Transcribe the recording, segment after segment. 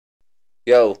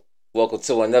Yo, welcome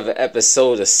to another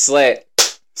episode of S.L.A.P.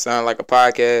 Sound like a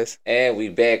podcast. And we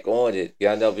back on it.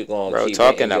 Y'all know we gonna bro, keep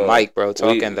talking hitting the y'all. mic, bro.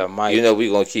 Talking the mic. You know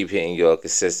we gonna keep hitting y'all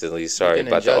consistently. Sorry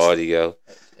about the adjust. audio.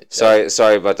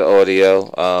 Sorry about the audio.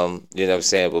 You know what I'm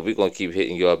saying, but we gonna keep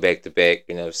hitting y'all back to back.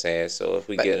 You know what I'm saying. So if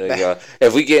we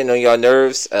getting on y'all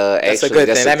nerves, that's actually a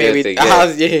good thing. That made me.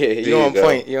 Yeah, you on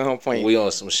point. You on point. We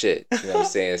on some shit. You know what I'm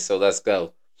saying. So let's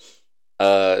go.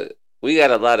 We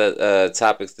got a lot of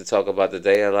topics to talk about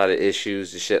today. A lot of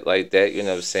issues and shit like that. You know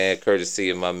what I'm saying. Courtesy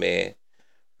of my man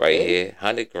right here,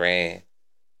 $100,000.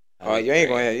 Oh, you ain't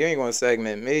gonna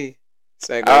segment me.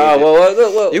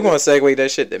 Well, you gonna segue that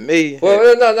shit to me?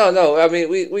 Well, no. I mean,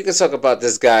 we can talk about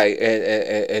this guy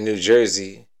in New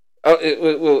Jersey.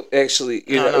 Well, actually,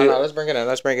 no. Let's bring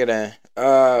it in.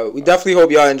 We definitely hope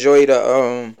y'all enjoy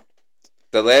the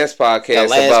last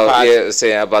podcast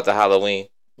saying about the Halloween.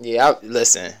 Yeah,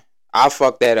 listen, I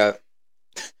fucked that up.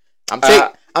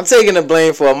 I'm taking the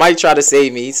blame for it. Mike tried to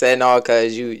save me. He said no,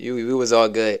 cause you was all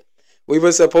good. We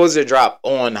were supposed to drop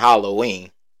on Halloween.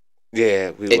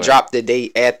 Yeah, it dropped the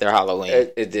day after Halloween.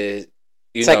 It did.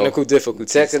 Technical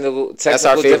difficulties. Technical That's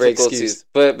our favorite excuse.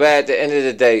 But at the end of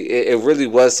the day, it really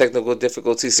was technical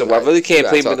difficulties. So I really can't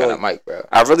blame it on Mike, bro.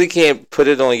 I really can't put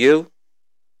it on you.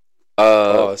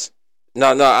 Pause.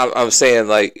 No. I'm saying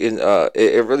like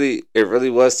it really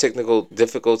was technical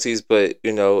difficulties, but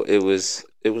it was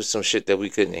some shit that we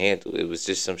couldn't handle. It was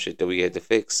just some shit that we had to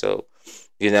fix. So.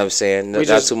 You know what I'm saying?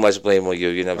 Not too much blame on you.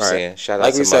 You know what I'm saying? Shout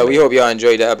out to we said, we hope y'all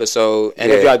enjoyed the episode.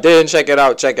 And if y'all didn't check it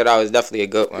out. It's definitely a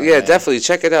good one. Yeah, man. Definitely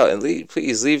check it out. And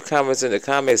please leave comments in the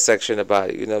comment section about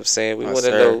it. You know what I'm saying? We want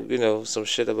to know, some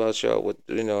shit about y'all.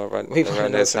 Around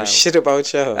that time. Shit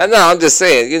about y'all. No, I'm just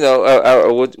saying,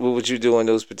 what would you do in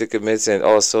those predicaments, and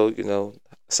also,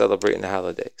 celebrating the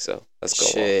holiday. So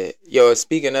let's go on. Yo,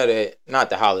 speaking of that, not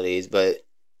the holidays, but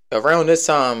around this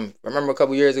time, remember a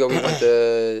couple years ago we went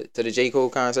to the J.Cole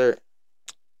concert,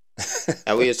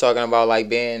 and we was talking about like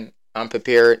being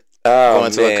unprepared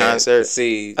going to a concert.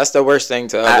 See, that's the worst thing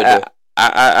to ever do.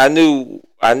 I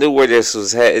knew where this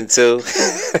was heading to.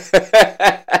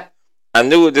 I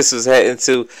knew where this was heading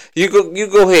to. You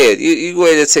go ahead. You go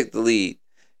ahead and take the lead.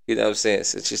 You know what I'm saying?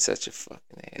 Since you're such a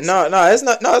fucking ass. No,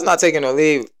 it's not taking the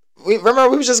lead. We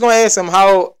was just gonna ask him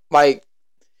how like.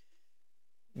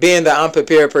 Being the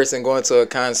unprepared person going to a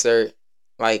concert,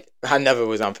 like I never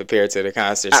was unprepared to the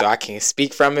concert, so I can't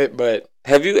speak from it. But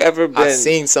have you ever been? I've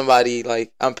seen somebody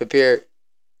like unprepared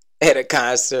at a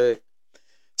concert.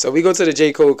 So we go to the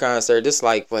J.Cole concert. This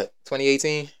like what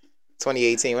 2018.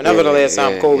 Whenever the last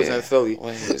time Cole was in Philly.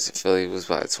 When he was in Philly, it was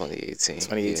about 2018.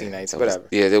 19, whatever.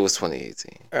 That was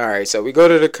 2018. All right, so we go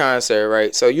to the concert,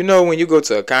 right? So when you go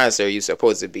to a concert, you're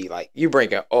supposed to be like you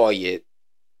bring all your.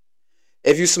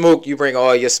 If you smoke, you bring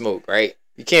all your smoke, right?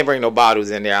 You can't bring no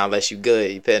bottles in there unless you good.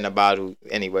 You put in a bottle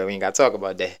anyway. We ain't got to talk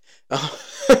about that.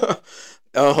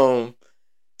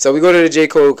 So we go to the J.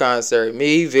 Cole concert.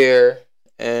 Me, Veer,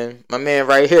 and my man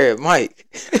right here, Mike.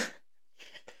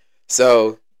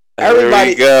 So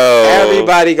everybody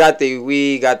got their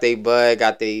weed, got their bud,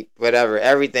 got their whatever.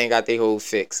 Everything got their whole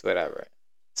fix, whatever.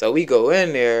 So we go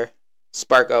in there,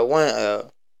 spark up one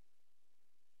L.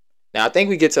 Now I think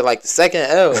we get to like the second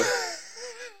L.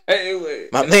 Anyway.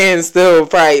 My man's still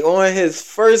probably on his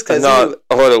first. Hold on,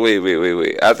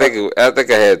 wait. I think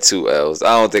I had 2 L's.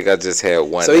 I don't think I just had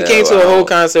one. So he came to a whole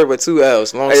concert with 2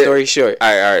 L's. Long story short. All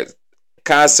right.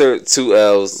 Concert 2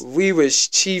 L's. We was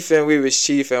chiefing.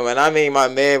 When I mean my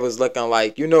man was looking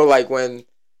like like when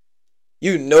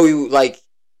you like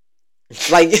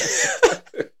like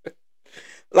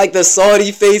the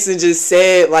salty face and just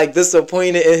sad, like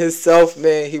disappointed in himself,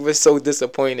 man. He was so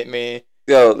disappointed, man.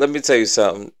 Yo, let me tell you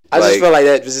something. I just feel like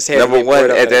that was just number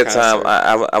one at that time.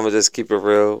 I'm gonna just keep it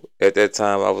real. At that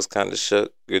time, I was kind of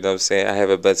shook. You know what I'm saying? I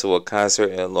haven't been to a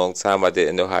concert in a long time. I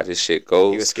didn't know how this shit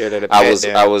goes. You were scared of the pat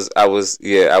down. I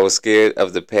was scared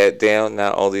of the pat down.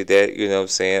 Not only that, you know what I'm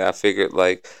saying. I figured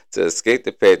like to escape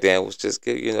the pat down was just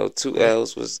get 2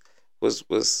 L's was.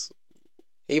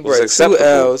 He brought 2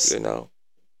 L's.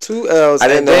 2 L's. I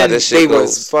didn't know how this shit goes. They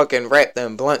was fucking wrapped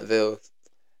in Bluntville.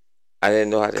 I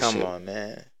didn't know how to. Come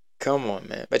on,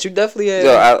 man. But you definitely had.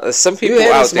 Yo, some people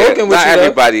out there. Not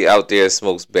everybody out there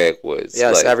smokes backwoods.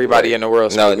 Yes, everybody in the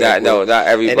world. Not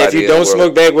everybody. And if you don't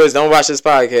smoke backwoods, don't watch this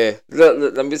podcast.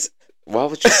 Look, let me. Why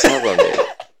would you tell them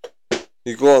that?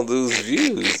 You're gonna lose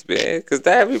views, man. Because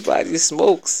not everybody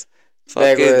smokes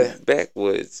fucking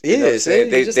backwoods. Yeah,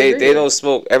 they don't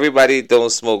smoke. Everybody don't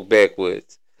smoke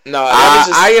backwoods. No, that was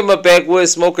just. I am a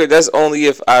backwoods smoker. That's only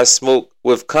if I smoke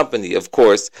with company, of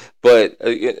course. But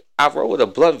I roll with a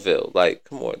Bluntville. Like,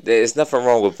 come on, there's nothing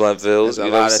wrong with Bluntville's. There's a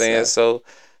You know what I'm lot of saying? stuff. So,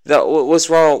 no, what's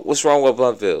wrong? What's wrong with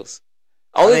Bluntville's?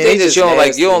 I Only mean, thing they that just you don't like,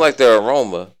 nasty. you don't like the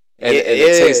aroma and, Yeah, and the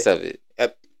taste of it.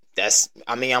 That's.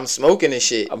 I mean, I'm smoking and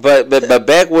shit. But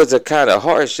backwoods are kind of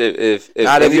harsh. If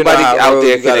Not if you know anybody how out road there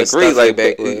you can gotta agree, stuff your like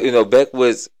backwood. you know,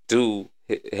 backwoods do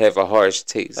have a harsh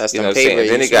taste. That's You them know what I'm paper. saying?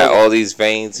 Then You they got smoking. all these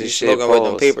veins You and shit. smoking with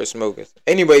them Pause. paper smokers.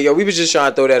 Anyway, yo, we was just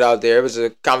trying to throw that out there. It was a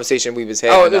conversation we was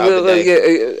Oh, having the other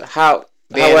day. yeah. How?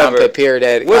 Being However, unprepared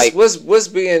at what's like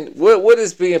what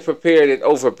is being prepared and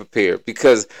over prepared?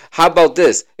 Because how about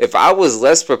this? If I was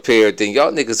less prepared, then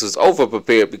y'all niggas was over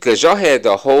prepared because y'all had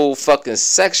the whole fucking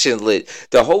section lit.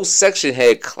 The whole section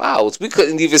had clouds. We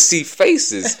couldn't even see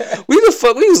faces. We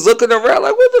was looking around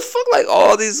like what the fuck? Like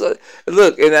all these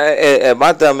look and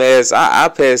my dumb ass, I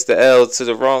passed the L to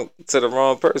the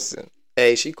wrong person.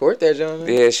 hey, she caught that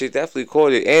gentleman. Yeah, she definitely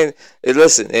caught it. And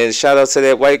listen, and shout out to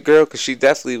that white girl because she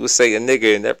definitely would say a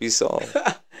nigga in every song.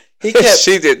 He kept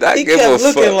she did not he give kept a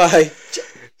looking fuck. like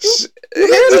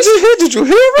Did you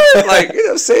hear her? Like, you know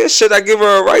what I'm saying? Should I give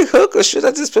her a right hook or should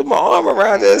I just put my arm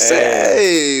around her and say,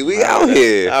 hey, we out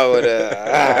here? I would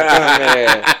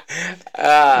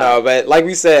no, but like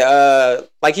we said,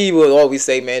 like he would always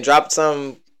say, man, drop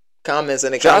some comments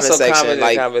in the comment section. Comment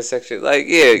like in the comment section. Like,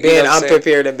 yeah. You being know what I'm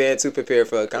unprepared and being too prepared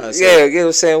for a concert. Yeah, you know what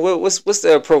I'm saying? What's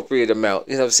the appropriate amount?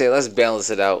 You know what I'm saying? Let's balance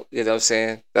it out. You know what I'm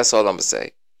saying? That's all I'm going to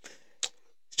say.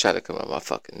 Try to come on my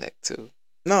fucking neck, too.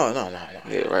 No.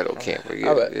 Yeah, right on camera.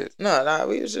 Yeah. No,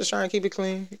 we was just trying to keep it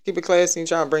clean, keep it classy,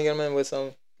 trying to bring him in with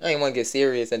some. I ain't want to get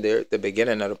serious in the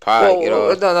beginning of the pod.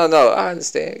 No. I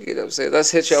understand. You know what I'm saying?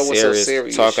 Let's hit y'all with some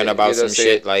serious talking shit, about you know some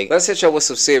shit like. Let's hit y'all with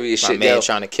some serious my shit. man yo.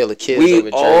 Trying to kill a kid.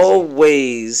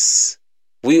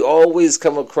 We always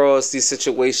come across these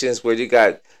situations where you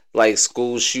got like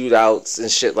school shootouts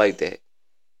and shit like that.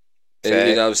 And,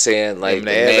 you know what I'm saying? Like the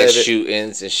mass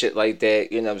shootings and shit like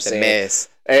that. You know what I'm saying? Mass.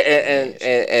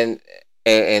 And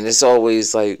it's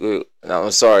always like, no,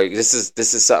 I'm sorry. This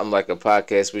is something like a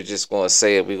podcast. We're just gonna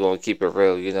say it. We're gonna keep it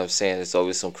real. You know what I'm saying? It's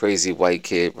always some crazy white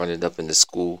kid running up in the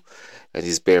school, and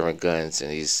he's bearing guns,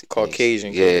 and he's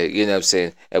Caucasian. Yeah, you know what I'm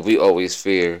saying? And we always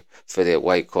fear for that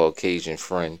white Caucasian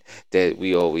friend that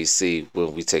we always see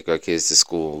when we take our kids to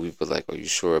school. We be like, "Are you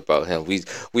sure about him?"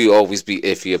 We always be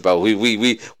iffy about.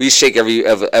 We shake every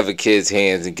ever kid's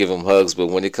hands and give them hugs, but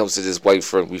when it comes to this white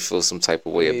friend, we feel some type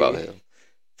of way about him.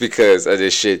 Because of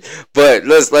this shit, but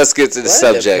let's get to the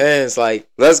subject. Depends, like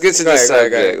let's get to the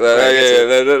subject.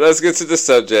 Let's get to the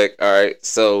subject. All right.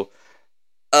 So,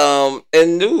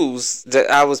 in news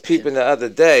that I was peeping the other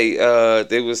day,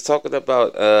 they was talking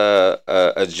about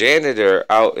a janitor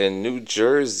out in New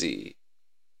Jersey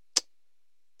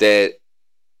that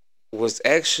was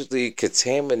actually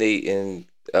contaminating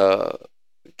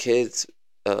kids'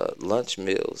 lunch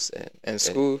meals and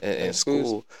school and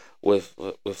school. With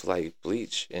like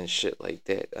bleach and shit like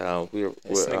that. We're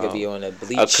be on a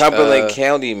bleach. A Cumberland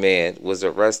County man was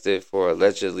arrested for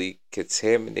allegedly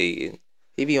contaminating.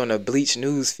 He be on a bleach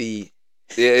news feed.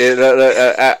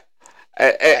 Yeah,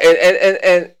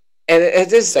 and it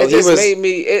just made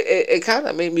me. It kind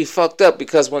of made me fucked up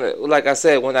because like I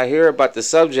said, when I hear about the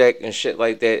subject and shit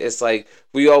like that, it's like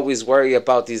we always worry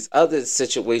about these other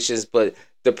situations, but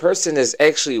the person that's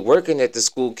actually working at the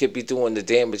school could be doing the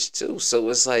damage too. So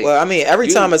it's like, well, I mean, every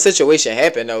time a situation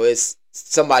happen though, it's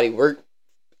somebody worked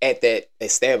at that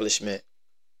establishment.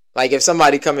 Like if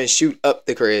somebody come and shoot up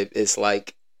the crib, it's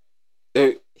like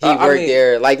he worked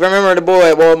there. Like remember the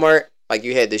boy at Walmart? Like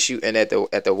you had the shooting at the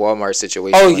Walmart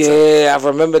situation. Oh yeah, I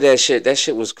remember that shit. That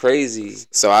shit was crazy.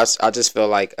 So I just feel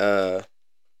like that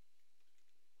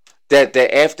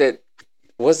after.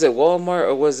 Was it Walmart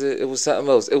or was it was something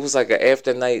else? It was like an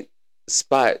after night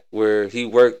spot where he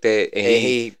worked at and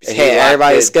he had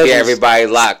everybody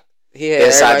locked. He had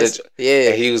inside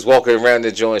and he was walking around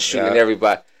the joint shooting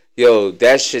everybody. Yo,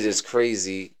 that shit is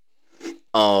crazy.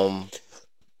 Yeah,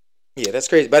 that's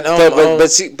crazy. But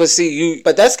see,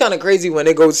 But that's kind of crazy when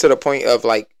it goes to the point of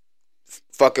like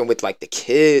fucking with like the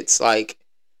kids. Like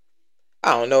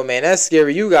I don't know, man. That's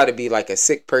scary. You got to be like a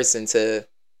sick person to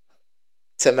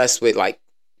mess with like.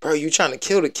 Bro, you trying to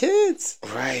kill the kids?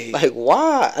 Right. Like,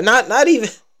 why? Not even,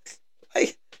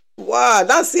 like, why?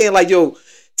 Not saying, like, yo,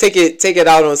 take it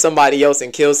out on somebody else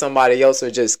and kill somebody else or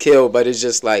just kill, but it's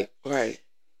just, like, right.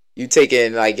 You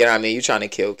taking, like, you know what I mean? You trying to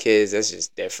kill kids. That's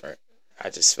just different. I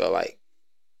just feel like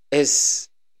that's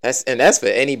for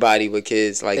anybody with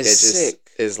kids. Like, that just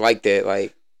sick. Is like that.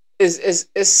 Like,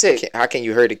 it's sick. How can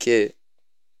you hurt a kid?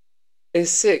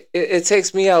 It's sick. It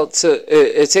takes me out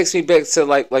to. It takes me back to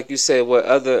like you said, what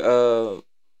other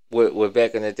what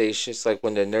back in the day, shit's like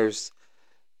when the nurse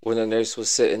was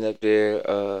sitting up there,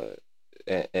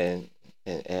 and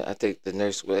and, and I think the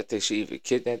nurse, I think she either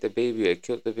kidnapped the baby or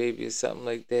killed the baby or something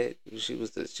like that. She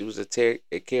was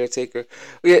a caretaker.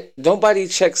 Yeah, nobody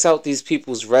checks out these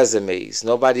people's resumes.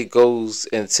 Nobody goes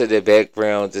into their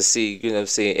background to see, you know what I'm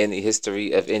saying, any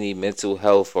history of any mental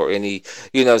health or any,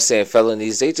 you know what I'm saying,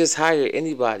 felonies. They just hire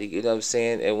anybody, you know what I'm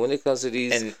saying. And when it comes to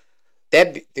these, And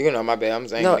that my bad. I'm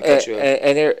saying no, to cut you off.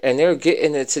 and they're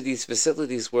getting into these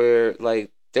facilities where like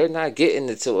they're not getting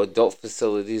into adult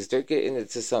facilities. They're getting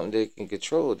into something they can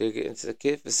control. They're getting into the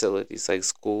kid facilities like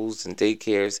schools and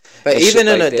daycares But and shit even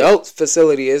an like that. adult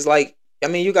facility is like, I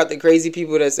mean, you got the crazy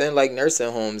people that's in like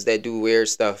nursing homes that do weird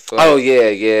stuff. Like, Oh yeah,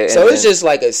 yeah. so it's just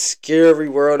like a scary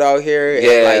world out here.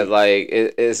 Yeah, And like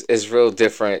it's real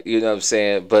different. You know what I'm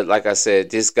saying? But like I said,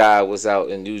 this guy was out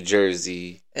in New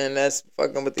Jersey that's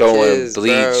fucking with the throwing kids,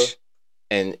 bleach bro.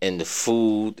 and the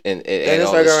food And and it's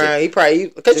all like this around. shit. He probably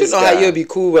because you This know how guy. you'll be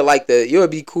cool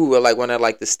with like one of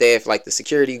like the staff, like the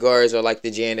security guards or like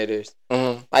the janitors.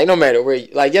 Mm-hmm. Like no matter where,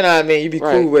 like you know what I mean. You be cool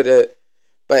Right. with it,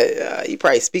 but you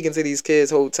probably speaking to these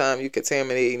kids whole time. You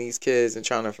contaminating these kids and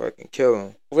trying to fucking kill them.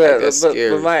 Like Well, that's but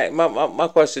scary. my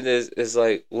question is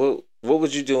like, what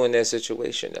would you do in that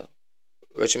situation though?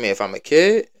 What you mean? If I'm a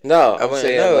kid, No, I I'm wouldn't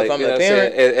saying know. If like, I'm you know a what I'm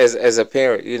saying, parent, as a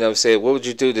parent, you know what I'm saying, what would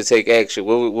you do to take action?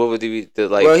 What would be the well,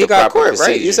 like he the got proper court, right?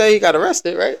 You procedure? say he got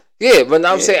arrested, right? Yeah, but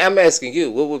now I'm Yeah. saying, I'm asking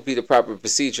you, what would be the proper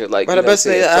procedure? Like, But you the know what I'm best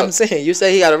thing saying? I'm saying, you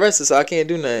say he got arrested, so I can't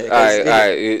do nothing. All right, Cause, all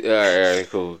right, all right,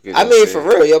 cool. You know I what I'm mean, for saying?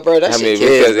 real, yo, bro, I that's your mean,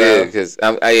 kids, because yeah, bro. because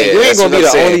And yeah, you ain't that's gonna what be I'm the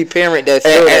saying. only parent that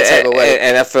feel that type of way.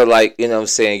 And I feel like, you know what I'm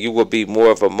saying, you would be more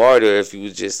of a martyr if you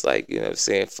was just like, you know what I'm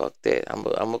saying, fuck that. I'm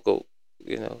gonna go,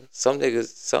 you know, some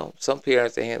niggas, some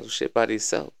parents that handle shit by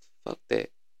themselves. Fuck that.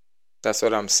 That's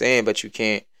what I'm saying. But you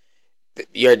can't.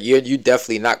 You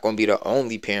definitely not gonna be the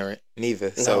only parent neither.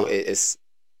 So No. it's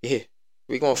yeah,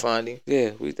 we gonna find him.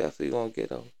 Yeah, we definitely gonna get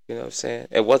him. You know what I'm saying?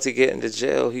 And once he get into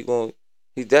jail, he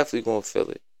definitely gonna feel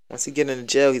it. Once he get into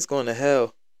jail, he's going to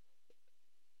hell.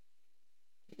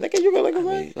 Nigga, you go like a I mean,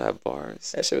 man. you got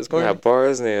bars. That shit was You corny. got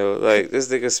bars now. Like this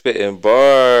nigga spitting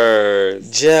bars.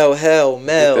 Jail, hell, Get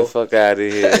Mel. the fuck out of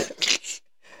here.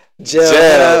 Jail, Jail.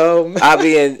 hell, Mel.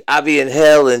 I be in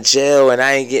hell in jail and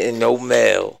I ain't getting no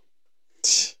mail.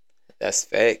 That's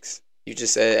facts. You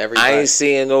just said I everybody. ain't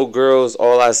seeing no girls.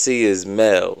 All I see is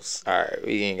males. All right,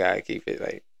 we ain't gotta keep it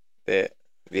like that.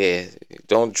 Yeah.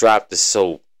 Don't drop the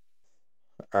soap.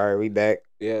 All right, we back.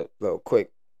 Yeah. Little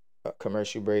quick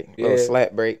commercial break. Yeah. Little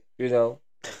slap break. You know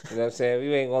what I'm saying?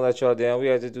 We ain't gonna let y'all down. We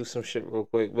had to do some shit real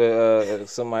quick, but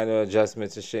some minor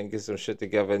adjustments and shit and get some shit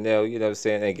together now, you know what I'm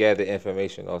saying, and gather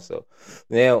information also.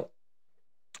 Now,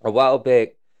 a while back,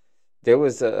 there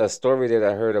was a story that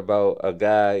I heard about a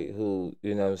guy who,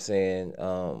 you know what I'm saying,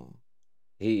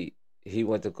 he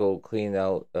went to go clean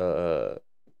out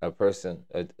a person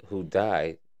who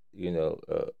died, you know,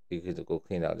 he could go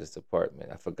clean out his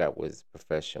apartment. I forgot what his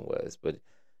profession was, but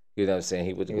you know what I'm saying?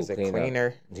 He would He go was a clean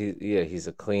cleaner. up. He's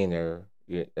a cleaner.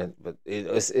 Yeah, but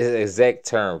it's an exact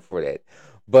term for that.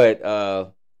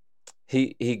 But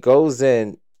he goes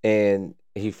in and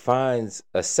he finds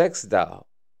a sex doll.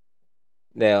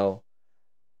 Now,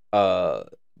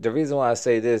 the reason why I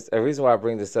say this, the reason why I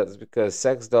bring this up is because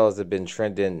sex dolls have been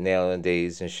trending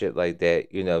nowadays and shit like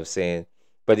that. You know what I'm saying?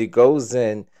 But he goes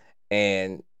in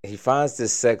and he finds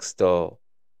this sex doll,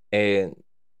 and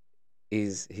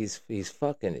he's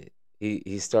fucking it.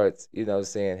 He starts, you know what I'm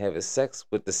saying, having sex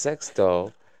with the sex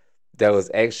doll that was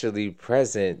actually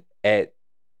present at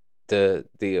the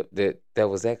that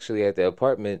was actually at the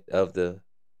apartment of the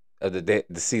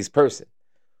deceased person.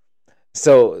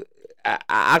 So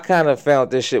I kind of found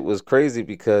this shit was crazy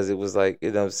because it was like,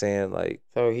 you know what I'm saying, like,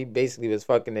 So he basically was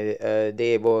fucking a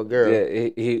dead boy girl. yeah,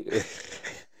 he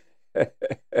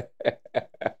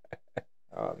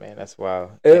Oh man, that's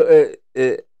wild.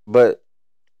 but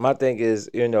my thing is,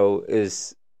 you know,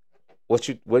 is what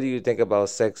do you think about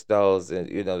sex dolls, and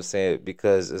you know what I'm saying,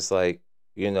 because it's like,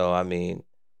 you know, I mean,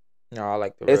 No, I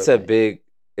like the real it's a thing. big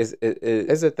It's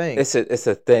a thing. it's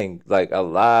a thing. Like a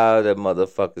lot of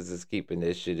motherfuckers is keeping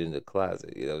this shit in the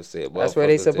closet. You know what I'm saying? That's where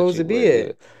they Motherfuckers that supposed you to be would-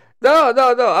 at. No.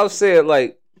 I'm saying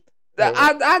like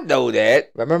I know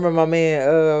that. Remember my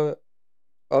man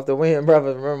off the Wayne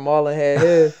Brothers. Remember Marlon had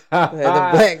his had the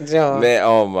black John. Man,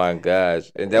 oh my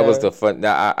gosh, and that was Yeah. the fun.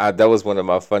 Now, that was one of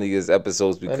my funniest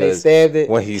episodes When they because stabbed it.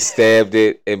 when he stabbed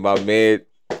it, and my man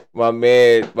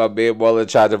Marlon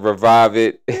tried to revive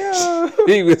it. Yeah.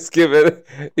 he was giving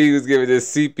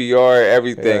this CPR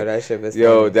everything. Yeah, that shit was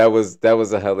Yo, funny. that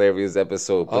was a hilarious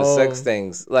episode. But sex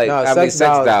things, like No, I mean,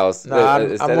 sex dolls. No,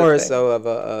 Is I'm that a more thing? so of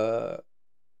a.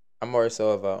 I'm more so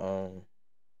of a.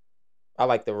 I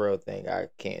like the real thing. I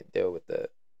can't deal with the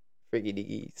freaky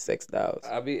deaky sex dolls.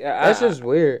 I mean, That's just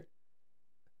weird.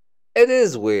 it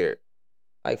is weird.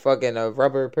 Like fucking a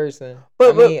rubber person.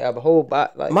 But a whole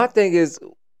bot. Like my thing is,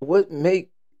 what makes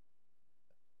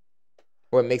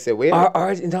it weird?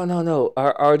 no.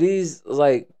 Are these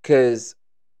like, because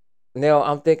now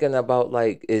I'm thinking about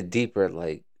like it deeper,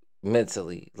 like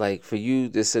mentally, like for you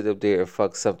to sit up there and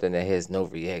fuck something that has no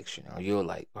reaction. Are you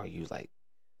like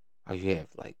have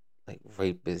like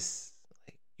rapists,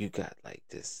 like you got like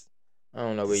this I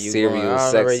don't know where you serial going. I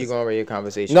don't know where you sexist. going with your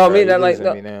conversation. No, I bro. mean You that like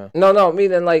losing me now. no,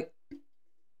 meaning like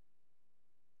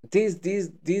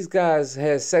these guys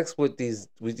had sex with these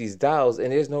dolls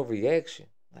and there's no reaction.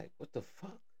 Like what the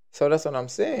fuck? So that's what I'm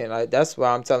saying. Like that's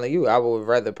why I'm telling you, I would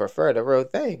rather prefer the real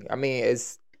thing. I mean,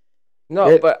 it's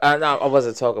No, but I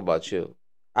wasn't talking about you.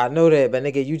 I know that, but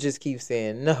nigga, you just keep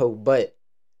saying no. But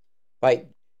like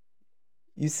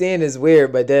you saying it's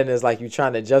weird, but then it's like you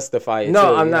trying to justify it. No,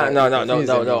 too. I'm You not. know, No, you're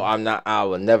confusing me. I'm not. I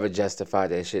will never justify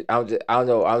that shit. I don't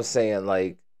know. I'm saying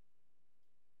like,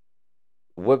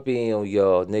 what being on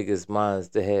y'all niggas' minds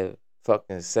to have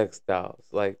fucking sex dolls?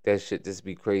 Like that shit just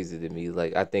be crazy to me.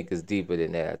 Like I think it's deeper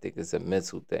than that. I think it's a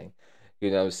mental thing. You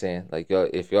know what I'm saying? Like y'all,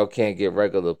 if y'all can't get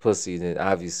regular pussy, then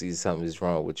obviously something is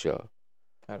wrong with y'all.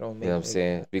 I don't mean You know what I'm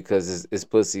saying? Because it's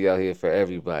pussy out here for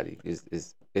everybody.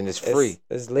 It's and it's free.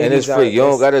 It's and it's free. You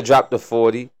don't gotta drop the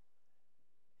 40.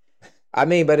 I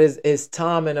mean, but it's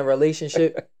time in a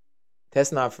relationship.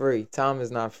 That's not free. Time is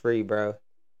not free, bro.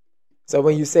 So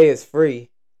when you say it's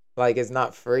free, like it's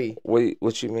not free.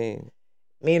 What you mean?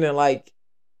 Meaning like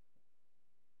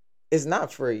it's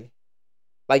not free.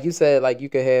 Like you said, like you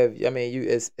could have. I mean,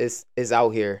 it's out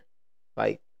here.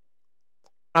 Like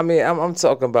I mean, I'm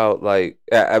talking about like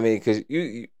I mean, because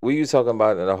you what you talking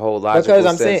about in a whole logical because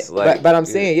I'm sense, saying, like, but I'm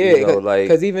saying, yeah, you know, like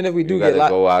because even if we do you get gotta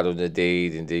go out on a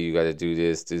date and then you gotta do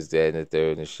this, that, and the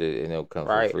third and shit, and it'll come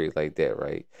for free like that,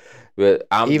 right? But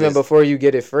even before you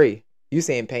get it free, you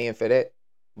saying paying for that.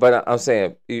 But I'm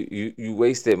saying you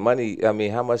wasted money. I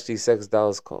mean, how much these sex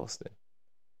dolls costing?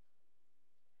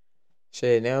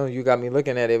 Shit, now you got me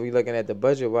looking at it. We looking at the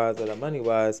budget wise or the money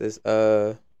wise. It's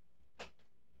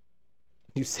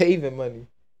you saving money.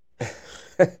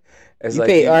 It's you like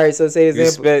pay. All right, so say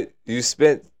example, you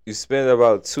spent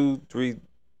about 3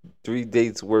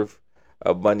 dates worth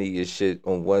of money and shit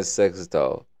on one sex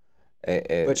doll,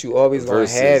 and but you always gonna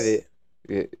have it.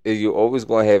 You're always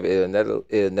gonna have it.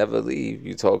 It'll never leave.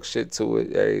 You talk shit to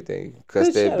it, everything.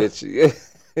 Cuss that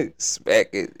bitch, smack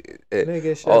it,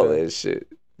 Nigga, all that shit,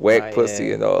 whack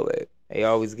pussy and all that. They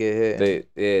always get hit.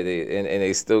 And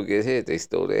they still get hit. They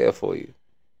still there for you,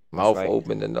 mouth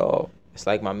open and all. It's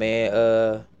like my man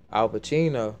Al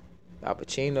Pacino. Al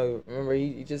Pacino, remember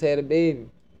he just had a baby,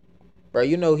 bro.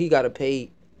 You know he gotta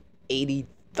pay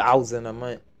 $80,000 a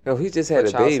month. Yo, he just had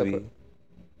a baby.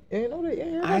 You ain't know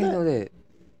that? I didn't know that.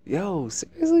 Yo,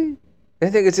 seriously?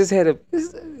 That nigga just had a...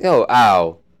 Yo,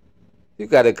 ow. You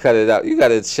gotta cut it out. You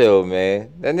gotta chill,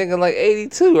 man. That nigga like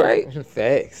 82, right?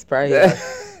 Facts. Probably.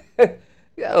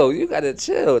 Yo, you gotta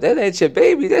chill. That ain't your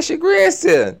baby. That's your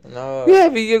grandson. No. You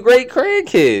having your great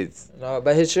grandkids. No,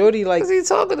 but his shorty like... What's he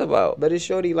talking about? But his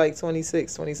shorty like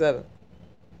 26, 27.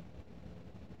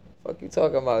 Fuck you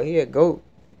talking about? He a goat.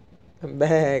 A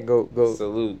bad goat.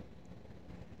 Salute.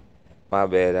 My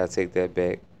bad, I take that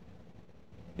back.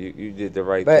 You did the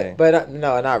right thing. But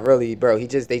no, not really, bro. They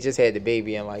just had the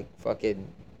baby in like fucking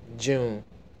June.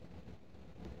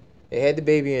 They had the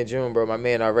baby in June, bro. My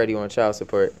man already on child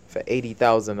support for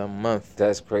 $80,000 a month.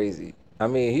 That's crazy. I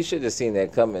mean, he should have seen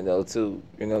that coming though too.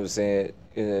 You know what I'm saying?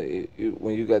 You know,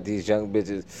 when you got these young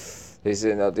bitches, they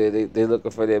sitting out there, they looking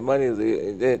for their money.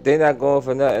 They not going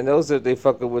for nothing else if they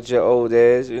fucking with your old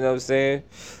ass. You know what I'm saying?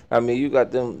 I mean, you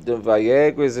got them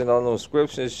Viagras and all them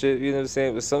scripts and shit. You know what I'm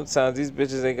saying? But sometimes these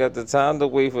bitches ain't got the time to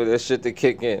wait for that shit to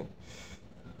kick in.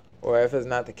 Or if it's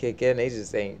not to kick in, they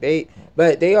just ain't.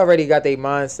 But they already got their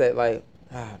mindset like,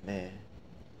 man.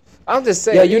 I'm just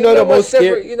saying. Yeah, you know the most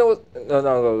scary. You know what? No,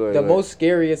 go ahead. The most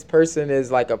scariest person is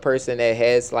like a person that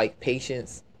has like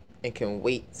patience and can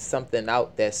wait something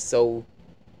out that's so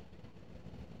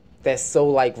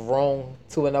like wrong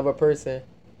to another person.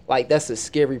 Like that's a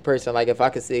scary person. Like if I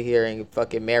could sit here and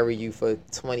fucking marry you for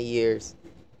 20 years,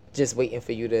 just waiting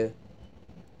for you to,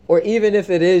 or even if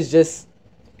it is just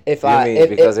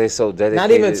because they so dedicated.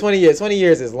 Not even 20 years. 20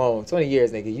 years is long. 20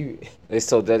 years, nigga. They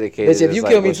so dedicated. Bitch, if you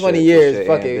kill me 20 years,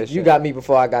 fuck it. You got me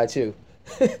before I got you.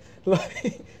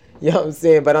 Like, you know what I'm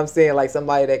saying? But I'm saying like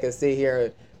somebody that can sit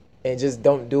here and just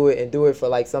don't do it and do it for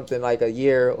like something like a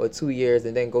year or 2 years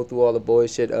and then go through all the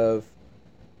bullshit of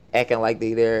acting like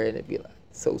they there and it be like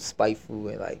so spiteful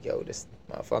and like, yo, this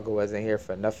motherfucker wasn't here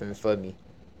for nothing for me.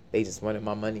 They just wanted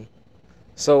my money.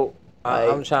 So Like,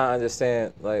 I'm trying to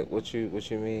understand like what you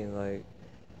mean like.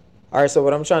 all right, so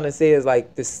what I'm trying to say is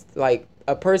like this, like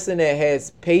a person that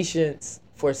has patience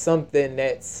for something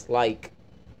that's like,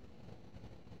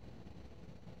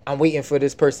 I'm waiting for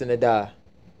this person to die.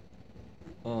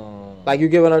 Like, you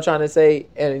get what I'm trying to say?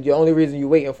 And the only reason you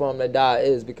waiting for him to die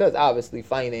is because obviously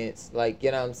finance. Like,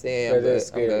 you know what I'm saying? That is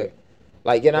scary.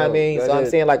 Like, you know what I mean? So I'm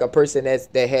saying like a person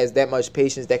that has that much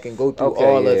patience that can go through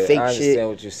all the fake shit. I understand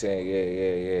what you're saying.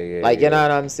 Yeah. Like, you know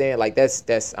what I'm saying? Like,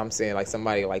 that's I'm saying like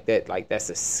somebody like that, like that's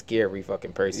a scary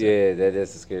fucking person. Yeah, that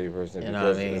is a scary person, You know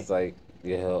because what I mean? it's like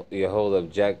your whole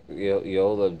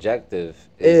objective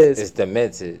is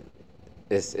demented.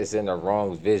 It's in the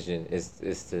wrong vision.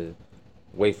 It's to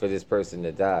wait for this person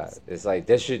to die. It's like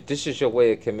this is your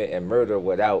way of committing murder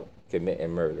without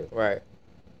committing murder. Right.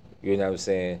 You know what I'm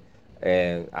saying?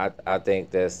 And I think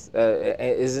that's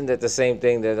isn't that the same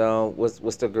thing that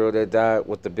what's the girl that died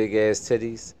with the big ass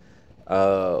titties?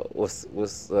 What's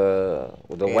the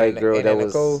white girl that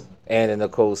was Anna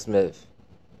Nicole Smith?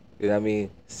 You know what I mean?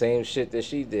 Same shit that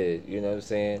she did. You know what I'm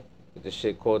saying? But the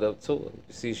shit caught up to her. You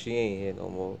see, she ain't here no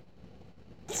more.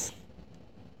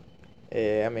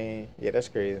 Yeah, I mean, yeah, that's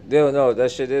crazy. No, that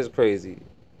shit is crazy.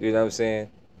 You know what I'm saying?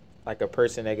 Like a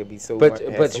person that could be so But so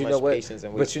you know much what? patience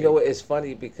and But you know what? It's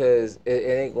funny because it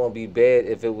ain't gonna be bad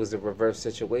if it was a reverse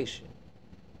situation.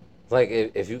 Like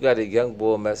if you got a young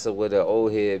boy messing with an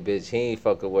old head bitch, he ain't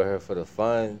fucking with her for the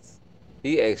funds.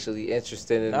 He actually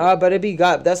interested in. Nah, but it be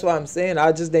God. That's what I'm saying.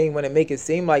 I just didn't want to make it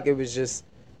seem like it was just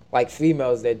like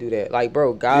females that do that. Like,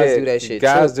 bro, guys do that shit.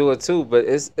 Guys too. do it too, but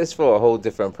it's for a whole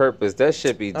different purpose. That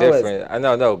should be different. I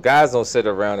know, no, guys don't sit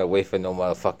around and wait for no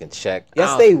motherfucking check.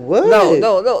 Yes, they would.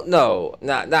 No,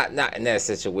 not in that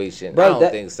situation. Bro, I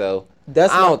don't think so. I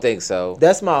don't think so.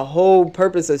 That's my whole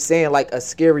purpose of saying like a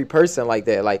scary person like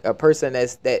that, like a person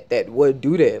that would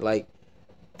do that. Like,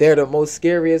 they're the most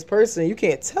scariest person. You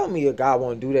can't tell me a guy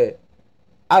won't do that.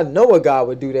 I know a guy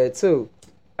would do that too.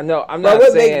 No, I'm not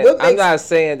saying. I'm not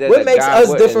saying that. What makes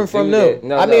us different from them?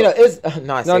 No, I mean, it's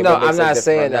not. No, I'm not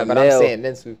saying that. But I'm saying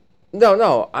this.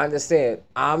 No, I understand.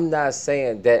 I'm not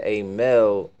saying that a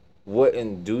male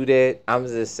wouldn't do that. I'm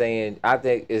just saying I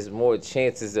think it's more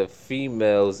chances of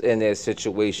females in that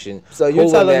situation. So you're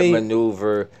telling me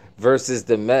maneuver versus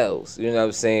the males. You know what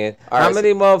I'm saying? How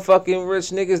many motherfucking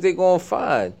rich niggas they gonna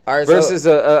find? Versus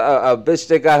a bitch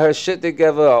that got her shit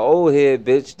together, a old head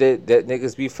bitch that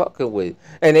niggas be fucking with.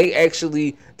 And they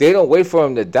don't wait for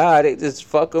them to die. They just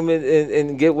fuck them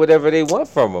and get whatever they want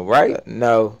from them, right?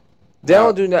 No. They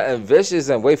don't do nothing vicious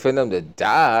and wait for them to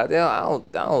die. I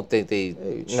don't think they.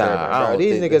 Bro.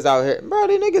 These niggas out here, bro.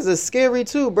 These niggas are scary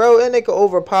too, bro. And they can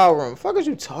overpower them. Fuck, is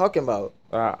you talking about?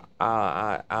 I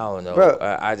don't know, bro.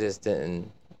 I just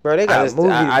didn't. Bro, they got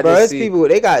movies, bro. It's people.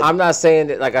 They got. I'm not saying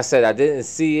that. Like I said, I didn't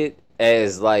see it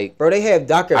as like. Bro, they have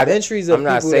documentaries of. I'm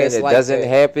not saying it doesn't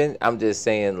happen. I'm just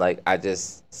saying like I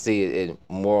just see it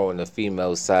more on the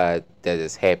female side that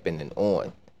is happening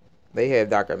on. They have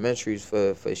documentaries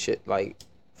for shit like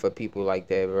for people like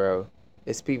that, bro.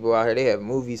 It's people out here. They have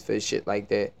movies for shit like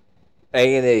that.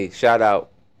 A&E, shout out.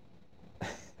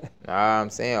 Nah, I'm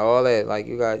saying all that. Like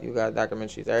you got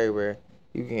documentaries everywhere.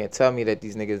 You can't tell me that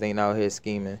these niggas ain't out here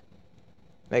scheming.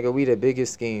 Nigga, we the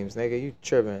biggest schemes. Nigga, you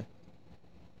tripping.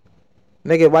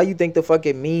 Nigga, why you think the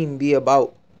fucking meme be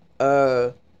about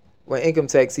when income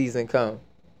tax season come?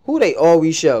 Who they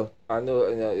always show? I know,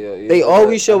 they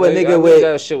always show a nigga with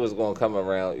that shit was gonna come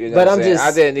around. You know but I'm just,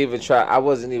 I didn't even try. I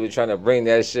wasn't even trying to bring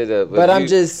that shit up. But I'm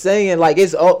just saying, like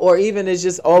it's or even it's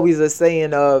just always a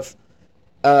saying of,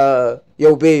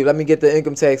 yo, babe, let me get the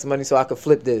income tax money so I can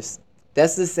flip this.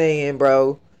 That's the saying,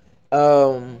 bro.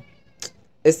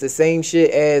 It's the same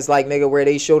shit as like nigga where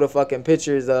they show the fucking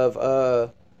pictures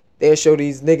of they'll show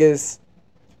these niggas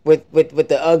with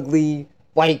the ugly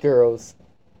white girls.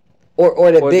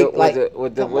 Or the big like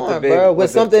come on, bro.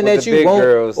 With something that you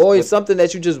won't, or it's something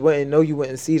that you just wouldn't know you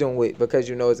wouldn't see them with because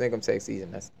you know it's income tax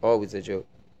season. That's always a joke.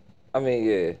 I mean,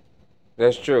 yeah,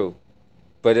 that's true,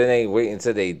 but it ain't wait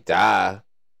until they die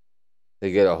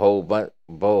to get a whole bunch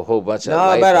of life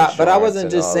insurance. But I wasn't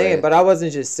just saying. That. But I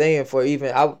wasn't just saying for even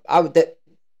that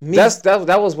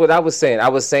was what I was saying. I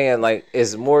was saying like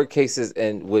it's more cases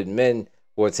and with men.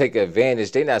 Or take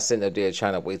advantage. They not sitting up there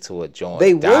trying to wait till a joint.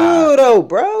 They will though,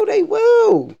 bro. They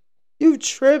will. You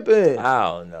tripping. I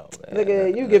don't know, man.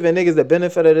 Nigga, you giving niggas the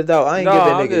benefit of the doubt. I ain't No,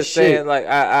 giving I'm niggas just shit. saying, like,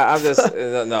 I'm just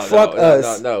no, Fuck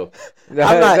us. no. I'm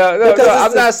not because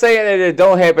I'm not saying that it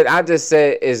don't happen. I just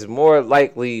said it's more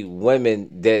likely women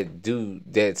that do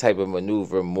that type of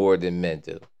maneuver more than men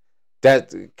do.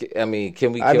 That I mean,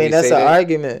 can we? I mean, we that's say an that?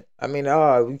 argument. I mean,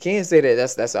 we can't say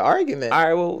that. That's an argument. All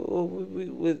right,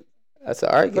 well That's an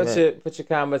argument. put your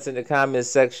comments in the comments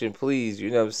section, please. You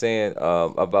know what I'm saying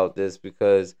about this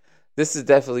because this is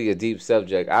definitely a deep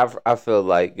subject. I feel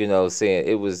like saying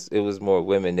it was more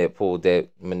women that pulled that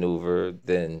maneuver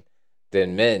than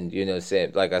men. You know what I'm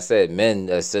saying? Like I said,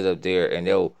 men sit up there and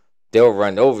they'll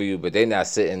run over you, but they're not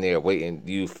sitting there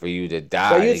waiting for you to die.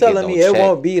 So you telling me it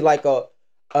won't be like a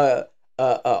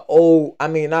old, I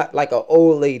mean, not like an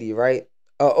old lady, right?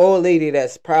 An old lady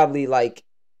that's probably like,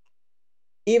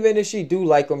 even if she do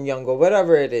like them younger,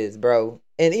 whatever it is, bro.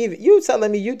 And even you telling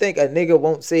me you think a nigga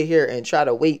won't sit here and try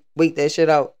to wait that shit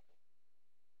out,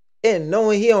 and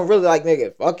knowing he don't really like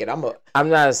nigga, fuck it, I'm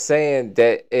not saying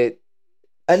that it.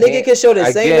 A nigga can show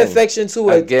the same again, affection to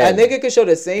a nigga can show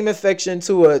the same affection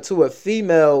to a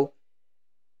female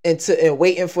and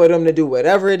waiting for them to do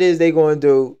whatever it is they going to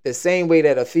do the same way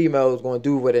that a female is going to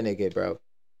do with a nigga, bro.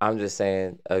 I'm just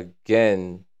saying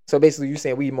again. So basically, you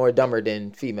saying we more dumber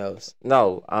than females?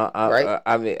 No, right?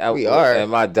 I mean, we are.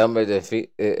 Am I dumber than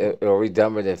are we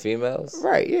dumber than females?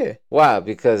 Right. Yeah. Why?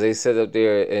 Because they sit up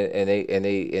there and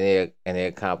they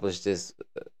accomplish this.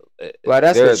 Well,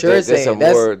 that's what you're saying.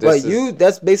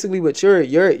 That's basically what you're.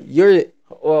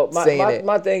 Well,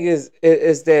 my thing is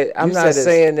that I'm not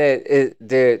saying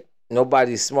that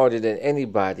nobody's smarter than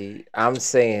anybody. I'm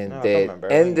saying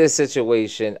that in this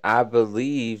situation, I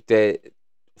believe that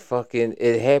fucking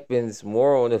it happens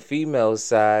more on the female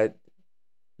side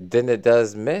than it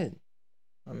does men.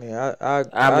 I mean, I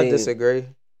disagree.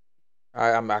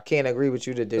 I can't agree with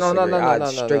you to disagree.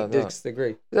 No,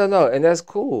 disagree. No, and that's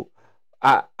cool.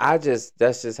 That's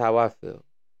just how I feel.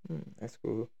 That's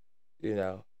cool.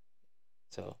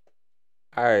 So,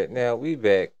 all right, now we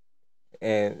back,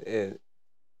 and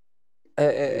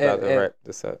about to wrap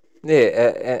this up.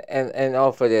 Yeah, and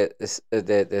off of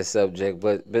that subject,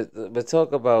 but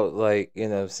talk about like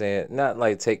what I'm saying, not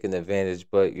like taking advantage,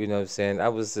 but what I'm saying.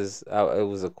 It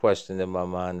was a question in my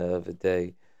mind the other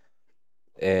day,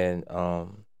 and I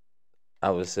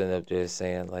was sitting up there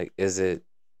saying like, is it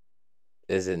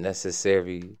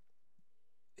necessary?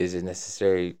 Is it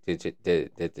necessary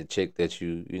that the chick that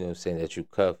you saying that you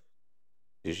cuff,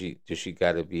 does she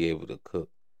got to be able to cook?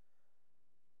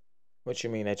 What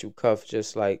you mean that you cuff?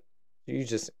 Just like you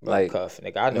just like cuff,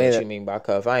 nigga. I know what you mean by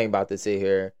cuff. I ain't about to sit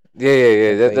here.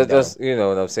 Yeah. That's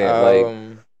what I'm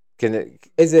saying.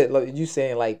 Is it you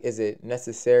saying like? Is it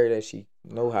necessary that she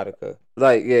know how to cook?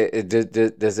 Like, yeah.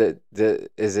 Is it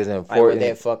important? Like, would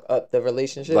that fuck up the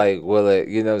relationship? Like, will it?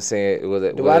 You know what I'm saying? Will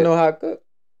it? Do I know how to cook?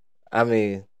 I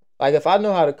mean, like if I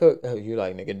know how to cook, you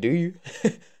like nigga? Do you?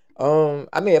 I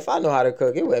mean, if I know how to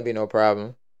cook, it wouldn't be no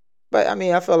problem. But I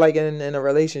mean, I feel like in a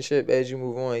relationship, as you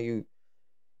move on, you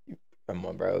come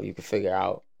on, bro, you can figure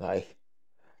out like.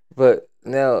 But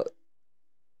now,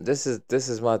 this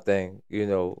is my thing,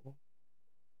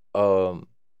 for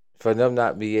them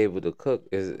not be able to cook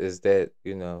is that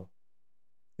you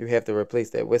have to replace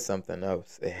that with something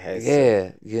else. It has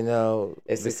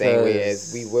it's the same way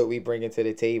as what we bring into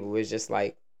the table. It's just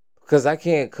like. Because I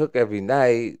can't cook every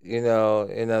night, you know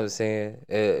what I'm saying?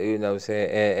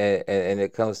 And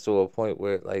it comes to a point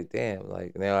where, like, damn,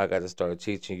 like, now I got to start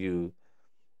teaching you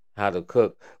how to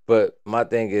cook. But my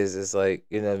thing is, it's like,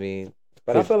 you know what I mean?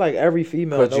 But I feel like every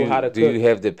female know how to cook. Do you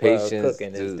have the patience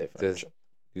cooking is different.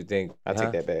 You think? I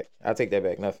take that back. I take that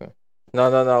back. Nothing. No.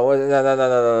 Let's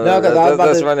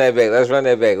run that back.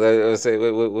 Let's say,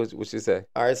 what you say?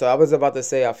 All right, so I was about to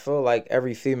say, I feel like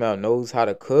every female knows how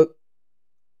to cook.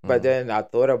 But then I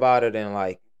thought about it, and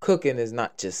like cooking is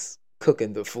not just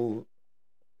cooking the food.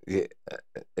 Yeah,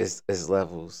 it's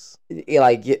levels.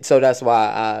 So that's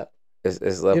why it's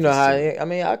levels. You know how I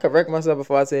mean, I correct myself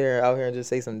before I sit out here and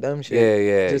just say some dumb shit.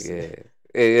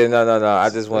 Yeah. No. I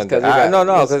just wanted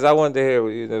because I wanted to hear what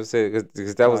you know said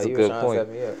because that was a good point.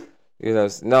 No. I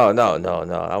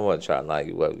wasn't trying to line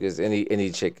you up because any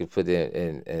chick can put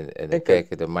in the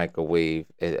back of the microwave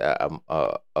a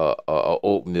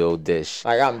oatmeal dish.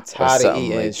 Like I'm tired of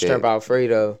eating like shrimp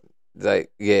Alfredo.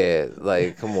 Like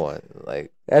like come on,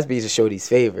 like that's be Shorty's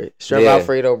favorite shrimp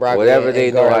Alfredo broccoli. Whatever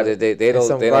they know how to they don't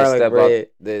step out.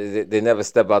 They never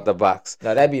step out the box.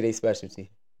 No, that'd be their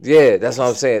specialty. Yeah, that's what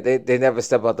I'm saying. They never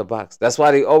step out the box. That's why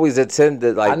they always attend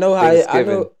to like.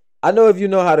 I know if you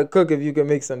know how to cook, if you can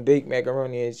make some baked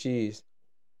macaroni and cheese.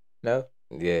 No?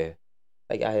 Yeah.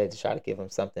 Like I had to try to give him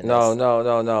something.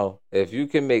 No. If you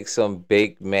can make some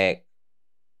baked mac,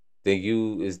 then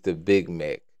you is the Big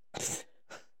Mac.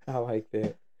 I like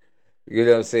that. You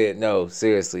know what I'm saying? No,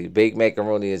 seriously, baked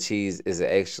macaroni and cheese is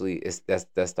actually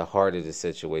that's the heart of the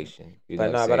situation. You know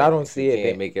But what I'm nah, but saying? I don't If see you it.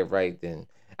 can't make it right, then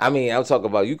I mean, I'm talking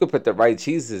about you could put the right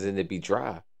cheeses and it be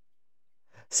dry.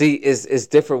 See, it's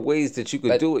different ways that you could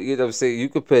But do it. You know what I'm saying? You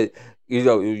could put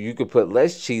you could put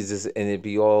less cheeses and it'd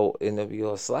be all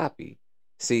sloppy.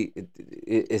 See,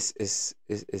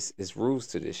 it's rules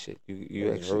to this shit. You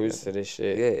there's actually rules to this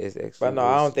shit. yeah, it's But actually no, I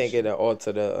rules don't to this think shit. it'll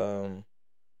alter the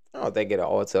I don't think it'll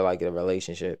alter like the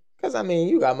relationship. Cause I mean,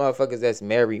 you got motherfuckers that's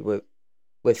married with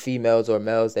females or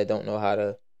males that don't know how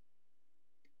to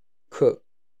cook.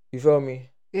 You feel me?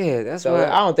 Yeah, that's So why.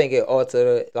 I don't think it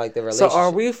alter like the So relationship.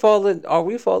 are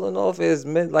we falling off as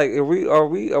men? Like are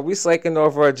we slacking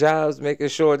off our jobs, making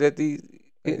sure that these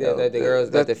That the girls,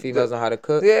 that the females know how to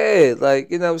cook. yeah,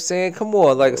 like you know what I'm saying? Come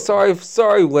on, like Well,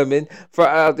 sorry women for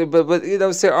out there, but you know what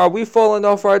I'm saying? Are we falling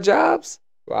off our jobs?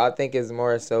 I think it's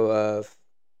more so of.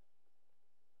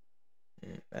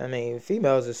 I mean,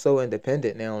 females are so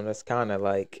independent now, and it's kind of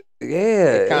like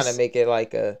Yeah, it kind of it's make it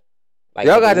like a like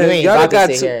y'all nigga, got you ain't y'all done about to got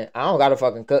sit too here. I don't gotta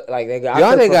fucking cook. Like nigga, I y'all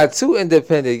cook done for. got too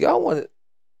independent.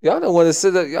 Y'all don't want to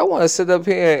sit up. Y'all want to sit up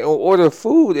here and order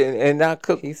food and not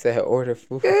cook. He said order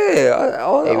food. Yeah, Maybe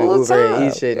all the Uber and eat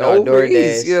time. shit, no Over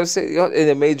eats, you know what DoorDash. I'm saying? And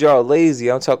it made y'all lazy.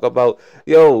 I'm talking about,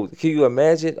 yo, can you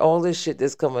imagine all this shit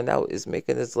that's coming out is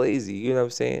making us lazy, you know what I'm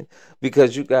saying?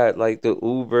 Because you got like the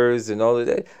Ubers and all of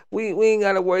that. We ain't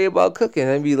got to worry about cooking.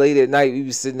 And be late at night, we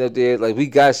be sitting up there, like we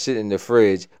got shit in the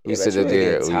fridge. We Yeah, but sit you up ain't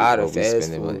there, getting tired of we fast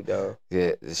spending money. food though.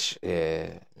 Yeah,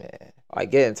 yeah, man. Like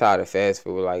getting tired of fast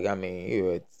food. Like I mean, you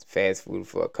were fast food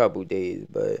for a couple days,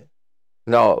 but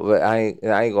No, but I ain't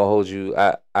gonna hold you.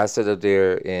 I sit up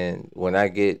there and when I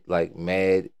get like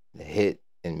mad hit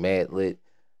and mad lit,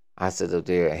 I sit up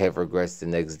there and have regrets the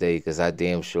next day because I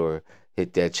damn sure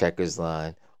hit that Checkers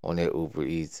line on that Uber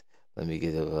Eats. Let me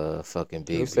get a fucking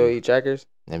you big still Buford. eat Checkers.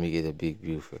 Let me get a big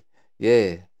Buford.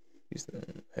 Yeah.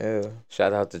 Yeah,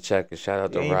 Shout out to Checkers. Shout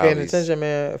out you to ain't paying Rowley's. attention,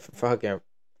 man. Fucking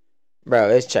bro,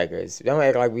 it's Checkers. Don't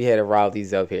act like we had a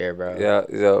Rowley's up here, bro.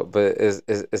 Yeah, but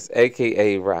it's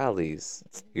AKA Rowley's.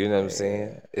 You know what I'm saying?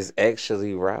 Yeah. It's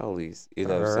actually Rowley's. You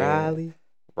know what I'm saying? Rowley.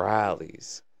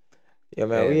 Rowley's. Yeah,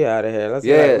 man, And we out of here. Let's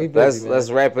yeah, we busy, let's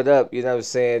man. wrap it up. You know what I'm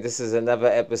saying? This is another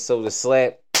episode of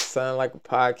Slap, Sound like a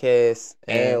podcast,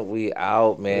 and we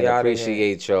out, man. we out of here.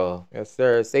 Appreciate y'all. Yes,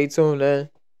 sir. Stay tuned in.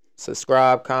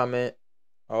 Subscribe, comment,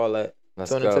 all that. Let's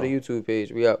Tune go. into the YouTube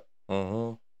page. We up.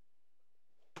 Mm-hmm.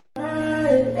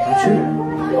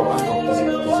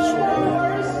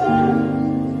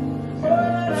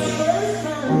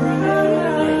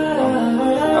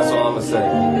 That's all I'm gonna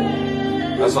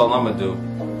say. That's all I'm gonna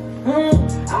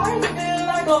do.